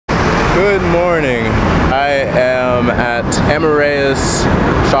Good morning. I am at Amareus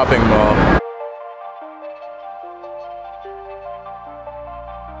Shopping Mall.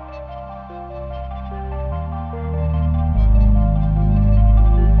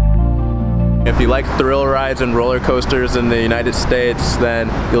 If you like thrill rides and roller coasters in the United States, then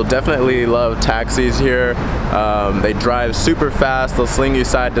you'll definitely love taxis here. They drive super fast, they'll sling you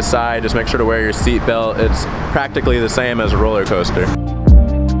side to side, just make sure to wear your seatbelt. It's practically the same as a roller coaster.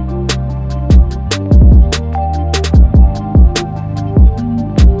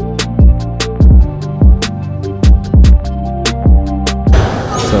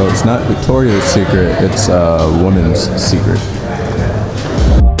 So it's not Victoria's Secret, it's a woman's secret.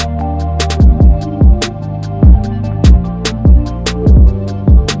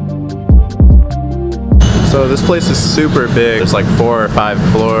 So this place is super big. There's like 4 or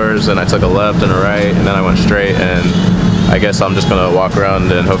 5 floors, and I took a left and a right, and then I went straight, and I guess I'm just gonna walk around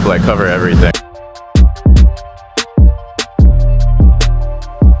and hopefully I cover everything.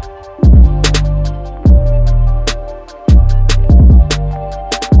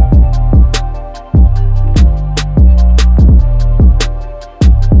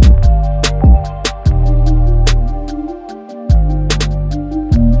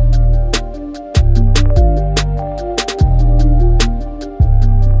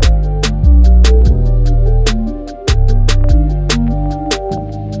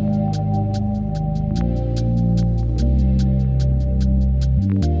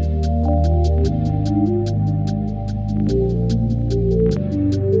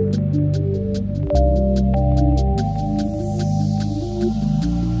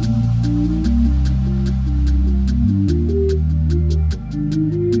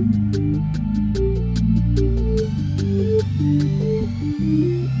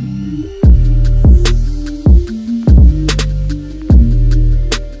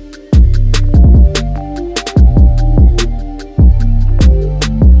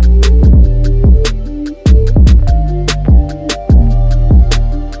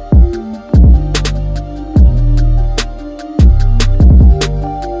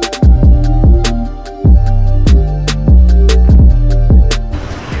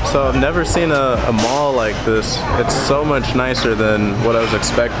 So I've never seen a mall like this. It's so much nicer than what I was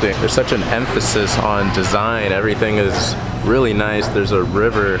expecting. There's such an emphasis on design. Everything is really nice. There's a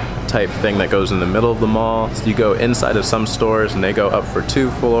river type thing that goes in the middle of the mall. So you go inside of some stores and they go up for 2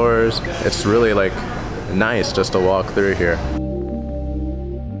 floors. It's really like nice just to walk through here.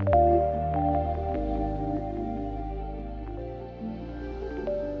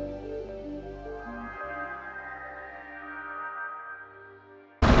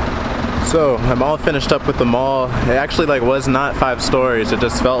 So I'm all finished up with the mall. It actually was not 5 stories. It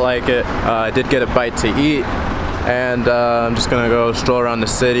just felt like it. I did get a bite to eat, and I'm just gonna go stroll around the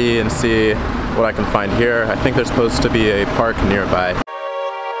city and see what I can find here. I think there's supposed to be a park nearby.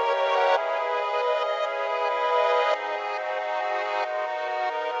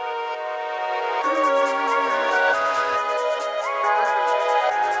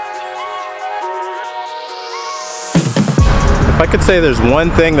 If I could say there's one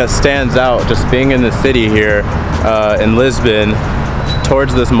thing that stands out just being in the city here in Lisbon,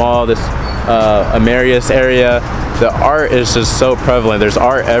 towards this mall, this Amareus area, the art is just so prevalent. There's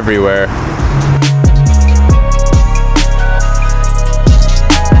art everywhere.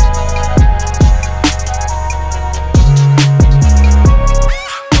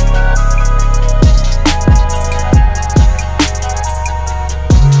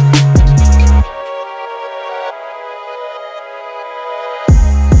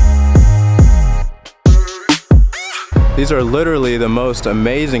 These are literally the most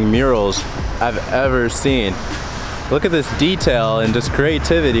amazing murals I've ever seen. Look at this detail and just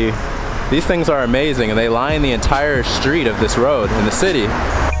creativity. These things are amazing, and they line the entire street of this road in the city.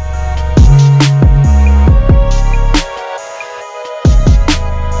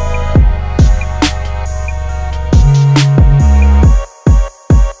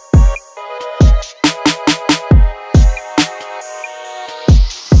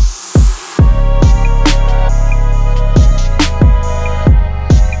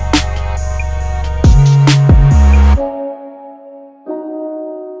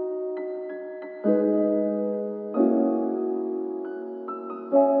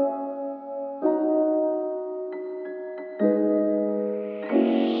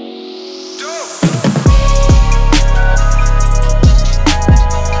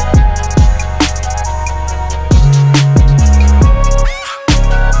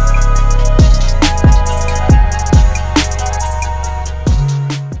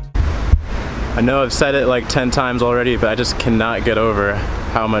 I know I've said it like 10 times already, but I just cannot get over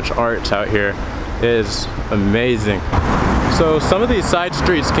how much art's out here. It is amazing. So some of these side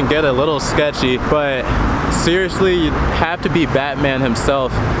streets can get a little sketchy, but seriously, you have to be Batman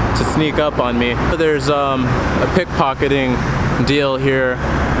himself to sneak up on me. There's a pickpocketing deal here.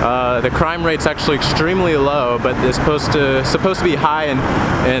 The crime rate's actually extremely low, but it's supposed to be high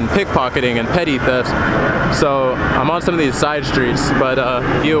in pickpocketing and petty theft. So I'm on some of these side streets, but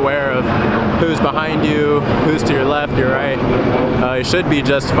be aware of who's behind you, who's to your left, your right. You should be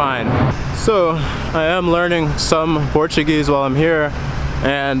just fine. So I am learning some Portuguese while I'm here,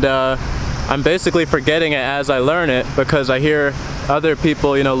 and I'm basically forgetting it as I learn it because I hear other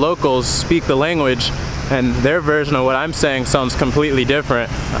people, you know, locals speak the language, and their version of what I'm saying sounds completely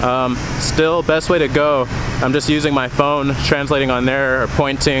different. Still, best way to go, I'm just using my phone, translating on there or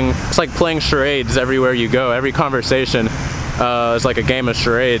pointing. It's like playing charades everywhere you go. Every conversation is like a game of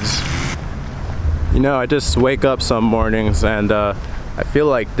charades. You know, I just wake up some mornings and I feel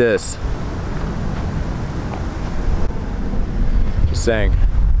like this. Just saying.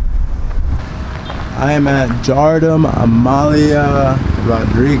 I am at Jardim Amalia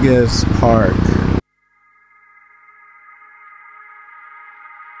Rodrigues Park.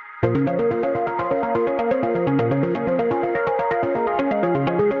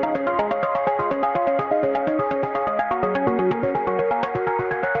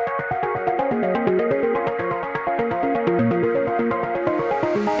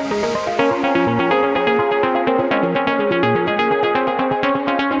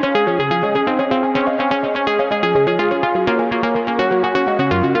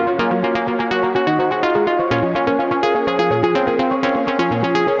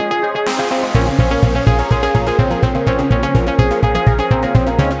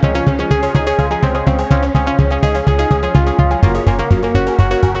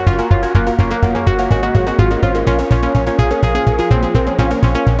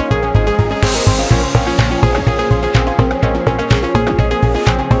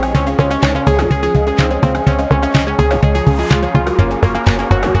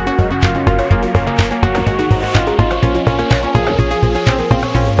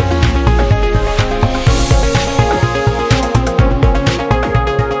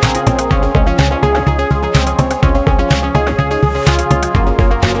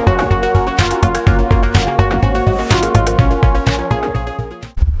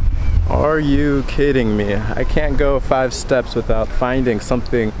 Are you kidding me? I can't go 5 steps without finding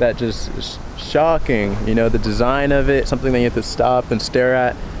something that just is shocking. You know, the design of it, something that you have to stop and stare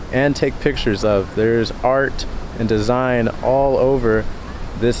at and take pictures of. There's art and design all over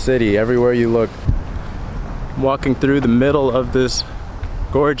this city, everywhere you look. I'm walking through the middle of this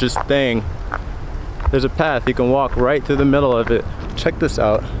gorgeous thing. There's a path, you can walk right through the middle of it. Check this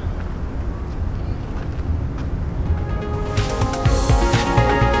out.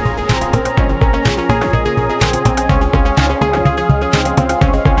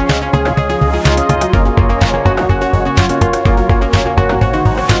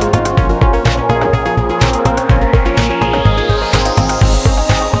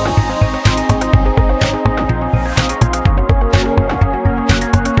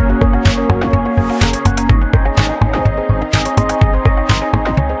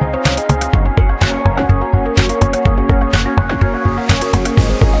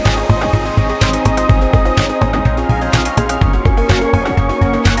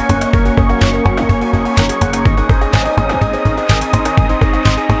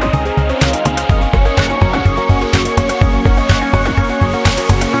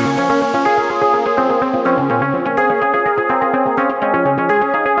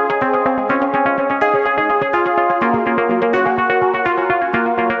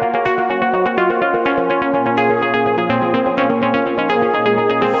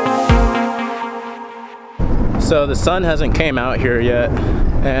 So the sun hasn't came out here yet,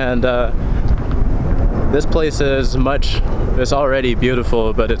 and this place is it's already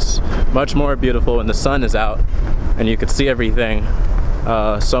beautiful, but it's much more beautiful when the sun is out and you can see everything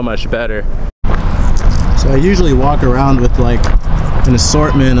so much better. So I usually walk around with like an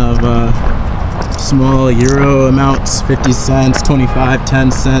assortment of small euro amounts, 50 cents, 25,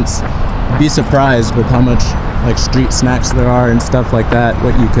 10 cents. You'd be surprised with how much like street snacks there are and stuff like that,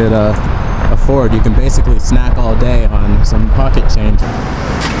 what you could afford. You can basically snack all day on some pocket change.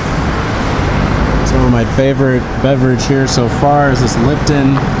 So my favorite beverage here so far is this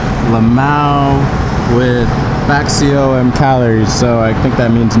Lipton Limau with Baxio and calories, so I think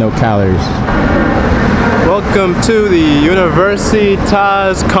that means no calories. Welcome to the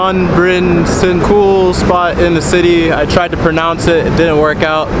Universitas Conbrin, cool spot in the city. I tried to pronounce it, it didn't work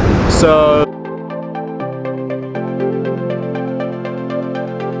out, so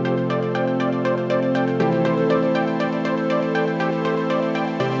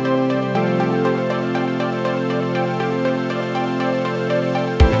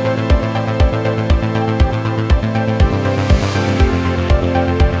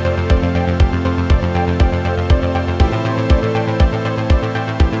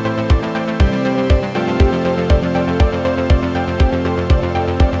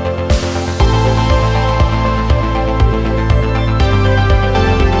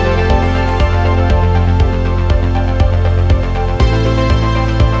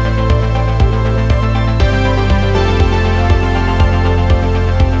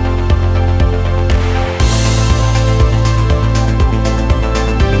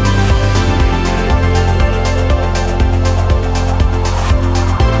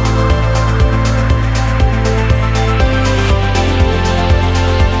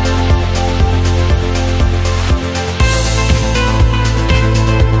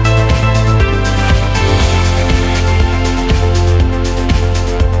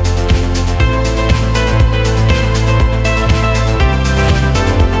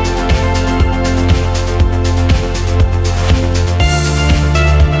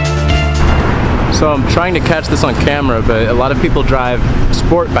So I'm trying to catch this on camera, but a lot of people drive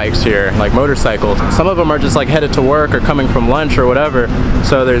sport bikes here, like motorcycles. Some of them are just like headed to work or coming from lunch or whatever.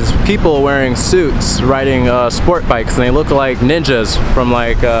 So there's people wearing suits riding sport bikes, and they look like ninjas from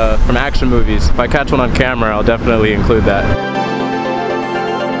from action movies. If I catch one on camera, I'll definitely include that.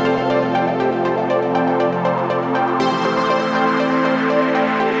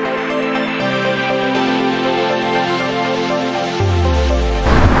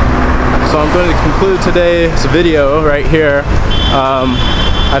 So I'm going to conclude today's video right here.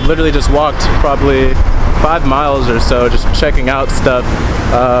 I've literally just walked probably 5 miles or so just checking out stuff.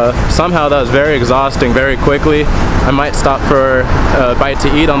 Somehow that was very exhausting very quickly. I might stop for a bite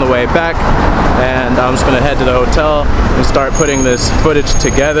to eat on the way back, and I'm just going to head to the hotel and start putting this footage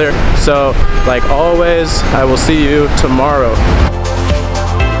together. So like always, I will see you tomorrow.